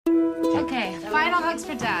Okay, final hugs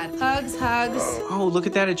for Dad. Hugs, hugs. Oh, look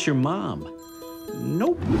at that, it's your mom.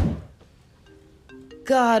 Nope.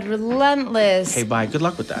 God, relentless. Okay, bye, good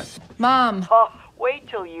luck with that. Mom. Wait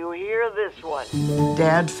till you hear this one.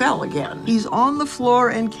 Dad fell again. He's on the floor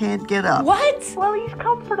and can't get up. What? Well, he's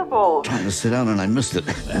comfortable. Trying to sit down and I missed it.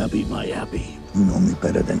 Abby, my Abby. You know me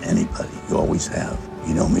better than anybody. You always have.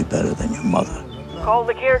 You know me better than your mother. Call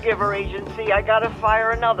the caregiver agency. I gotta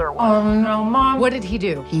fire another one. Oh, no, Mom. What did he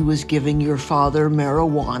do? He was giving your father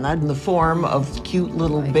marijuana in the form of cute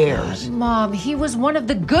little bears. God. Mom, he was one of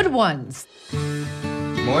the good ones.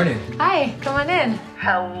 Morning. Hi, come on in.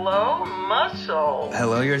 Hello, Muscle.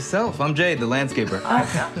 Hello yourself. I'm Jade, the landscaper.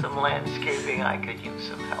 I've got some landscaping. I could use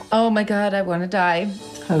some help. Oh my God, I want to die.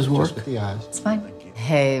 How's work? Just with the eyes. It's fine.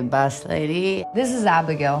 Hey, boss lady. This is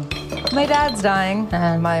Abigail. My dad's dying,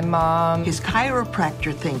 and my mom. His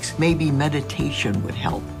chiropractor thinks maybe meditation would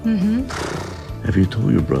help. Mm-hmm. Have you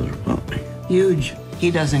told your brother about me? Huge. He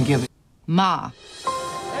doesn't give a... Ma.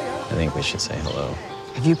 I think we should say hello.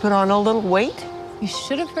 Have you put on a little weight? You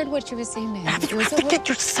should have heard what she was saying to him. Abby, you have to get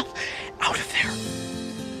yourself out of there.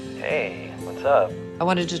 Hey, what's up? I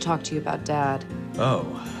wanted to talk to you about Dad.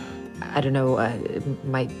 Oh. I don't know, it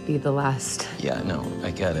might be the last. Yeah, no,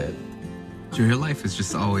 I get it. So your life is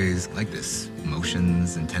just always like this.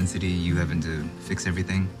 Emotions, intensity, you having to fix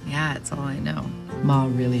everything. Yeah, it's all I know. Ma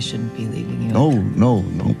really shouldn't be leaving you. No,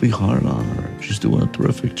 don't be hard on her. She's doing a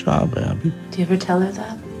terrific job, Abby. Do you ever tell her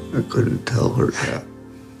that? I couldn't tell her that.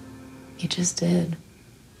 You just did.